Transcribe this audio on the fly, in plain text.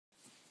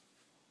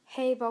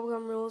Hey,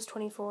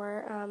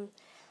 bubblegumrules24.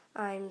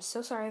 I'm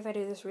so sorry if I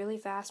do this really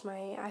fast.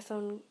 My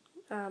iPhone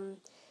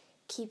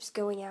keeps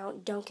going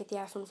out. Don't get the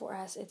iPhone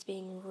 4S. It's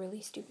being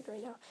really stupid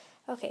right now.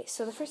 Okay,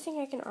 so the first thing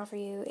I can offer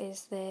you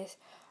is these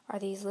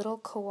little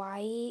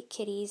kawaii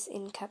kitties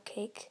in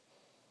cupcake.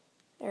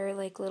 They're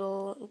like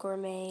little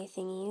gourmet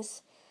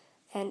thingies.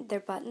 And they're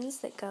buttons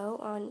that go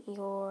on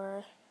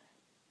your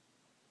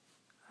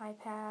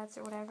iPads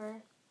or whatever.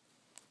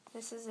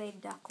 This is a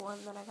duck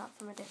one that I got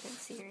from a different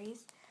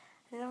series.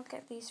 I don't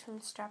get these from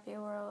Strappy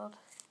World.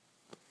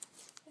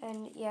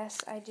 And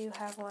yes, I do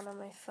have one on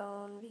my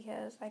phone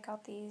because I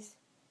got these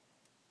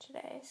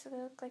today. So they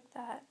look like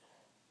that.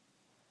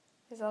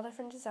 There's all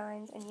different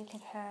designs, and you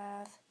can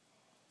have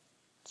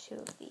 2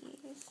 of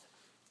these.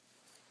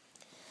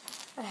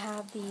 I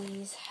have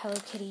these Hello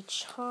Kitty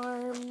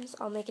charms.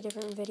 I'll make a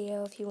different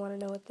video if you want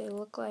to know what they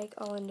look like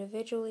all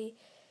individually.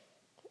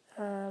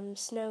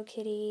 Snow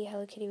Kitty,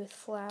 Hello Kitty with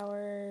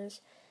flowers,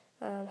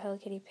 Hello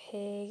Kitty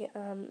pig,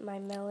 My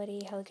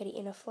Melody, Hello Kitty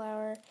in a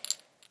flower,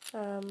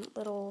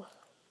 hold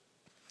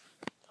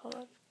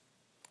on,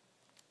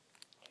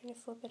 trying to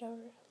flip it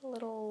over,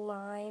 little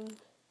lime,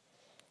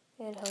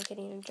 and Hello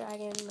Kitty and a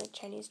dragon, like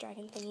Chinese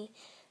dragon thingy,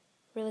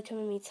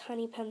 Rilakkuma meets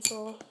honey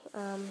pencil,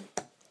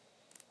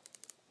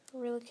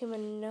 Rilakkuma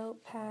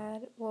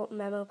notepad,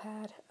 memo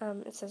pad,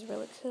 it says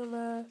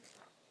Rilakkuma,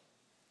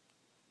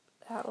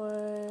 that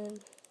one,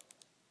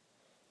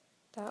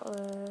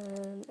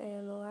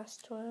 and the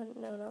last one,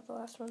 no, not the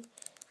last one,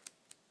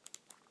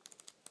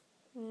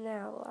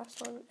 now the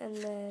last one, and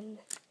then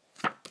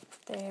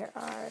there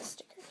are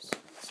stickers,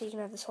 so you can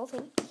have this whole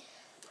thing.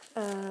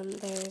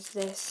 There's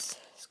this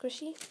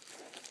squishy,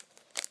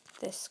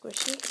 this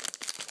squishy,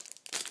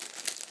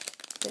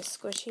 this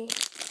squishy,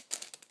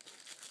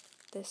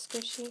 this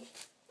squishy,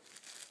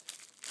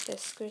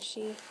 this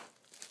squishy,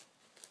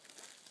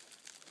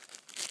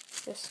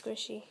 this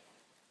squishy.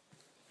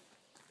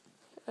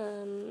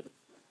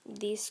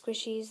 These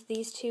squishies,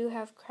 these 2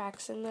 have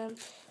cracks in them.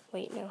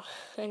 Wait, no,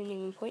 I didn't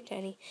even point to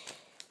any.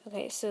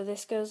 Okay, so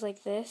this goes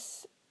like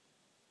this.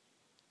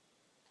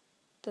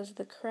 Those are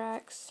the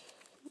cracks.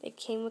 It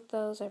came with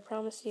those, I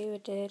promise you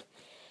it did.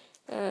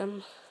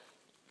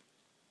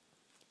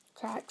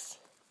 Cracks.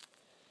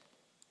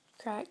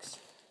 I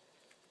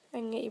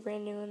can get you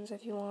brand new ones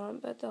if you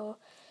want, but they'll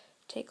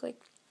take like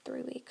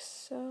 3 weeks,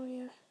 so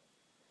yeah.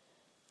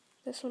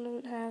 This one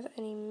doesn't have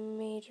any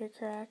major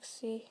cracks,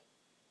 see?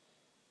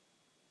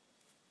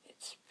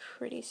 It's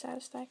pretty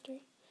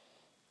satisfactory.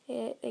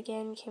 It,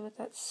 again, came with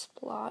that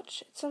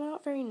splotch. It's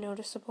not very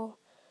noticeable.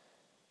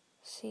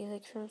 See,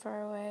 like, from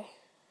far away.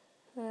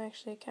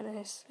 Actually, kind of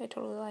is. I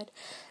totally lied.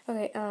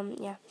 Okay,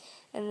 yeah.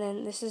 And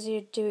then this is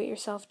your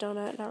do-it-yourself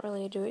donut. Not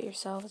really a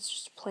do-it-yourself. It's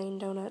just a plain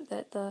donut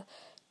that the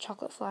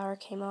chocolate flour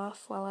came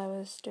off while I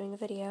was doing a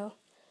video.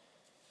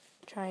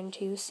 Trying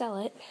to sell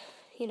it.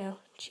 You know,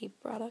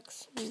 cheap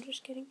products. I'm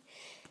just kidding.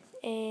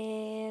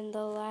 And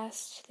the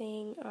last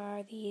thing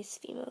are these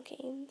Fimo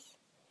canes.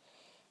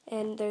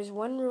 And there's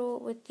one rule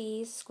with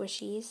these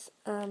squishies,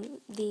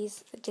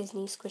 these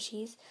Disney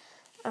squishies.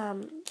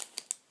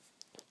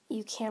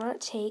 You cannot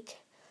take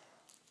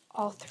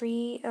all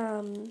 3,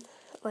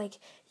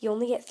 you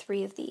only get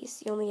 3 of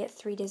these. You only get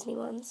 3 Disney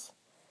ones.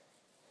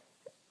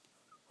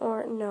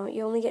 Or, no,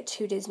 you only get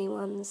 2 Disney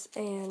ones,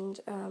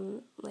 and,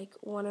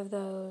 one of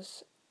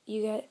those,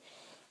 you get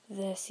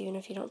this, even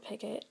if you don't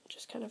pick it,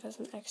 just kind of as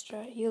an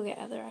extra. You'll get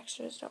other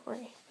extras, don't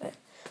worry. But,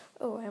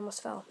 oh, I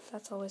almost fell.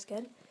 That's always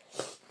good.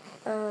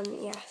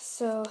 Yeah,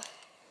 so,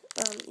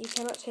 you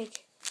cannot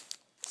take,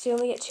 so you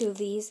only get 2 of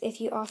these. If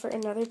you offer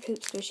another poop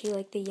squishy,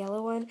 like the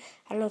yellow one,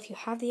 I don't know if you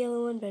have the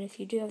yellow one, but if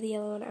you do have the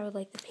yellow one, I would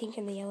like the pink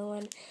and the yellow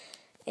one.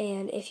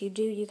 And if you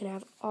do, you can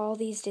have all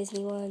these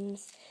Disney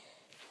ones,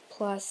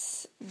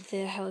 plus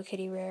the Hello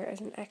Kitty rare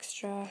as an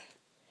extra,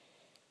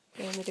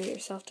 and the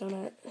do-it-yourself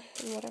donut,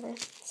 and whatever.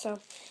 So,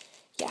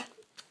 yeah.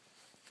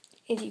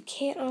 If you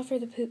can't offer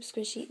the poop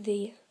squishy,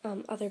 the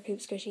other poop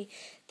squishy,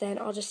 then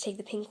I'll just take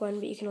the pink one,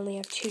 but you can only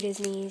have 2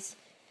 Disneys,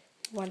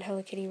 1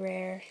 Hello Kitty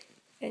rare,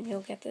 and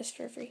you'll get this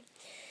for free.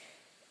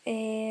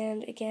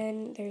 And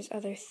again, there's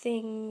other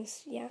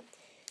things, yeah.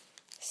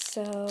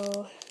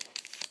 So,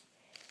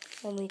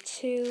 only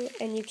 2,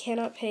 and you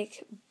cannot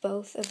pick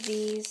both of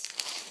these,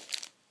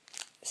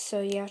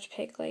 so you have to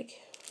pick like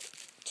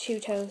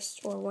 2 toast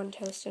or 1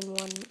 toast and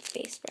 1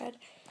 base bread.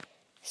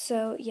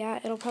 So yeah,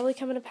 it'll probably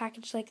come in a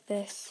package like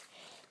this.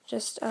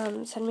 Just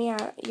send me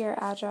out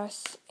your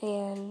address,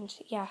 and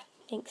yeah,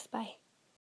 thanks, bye.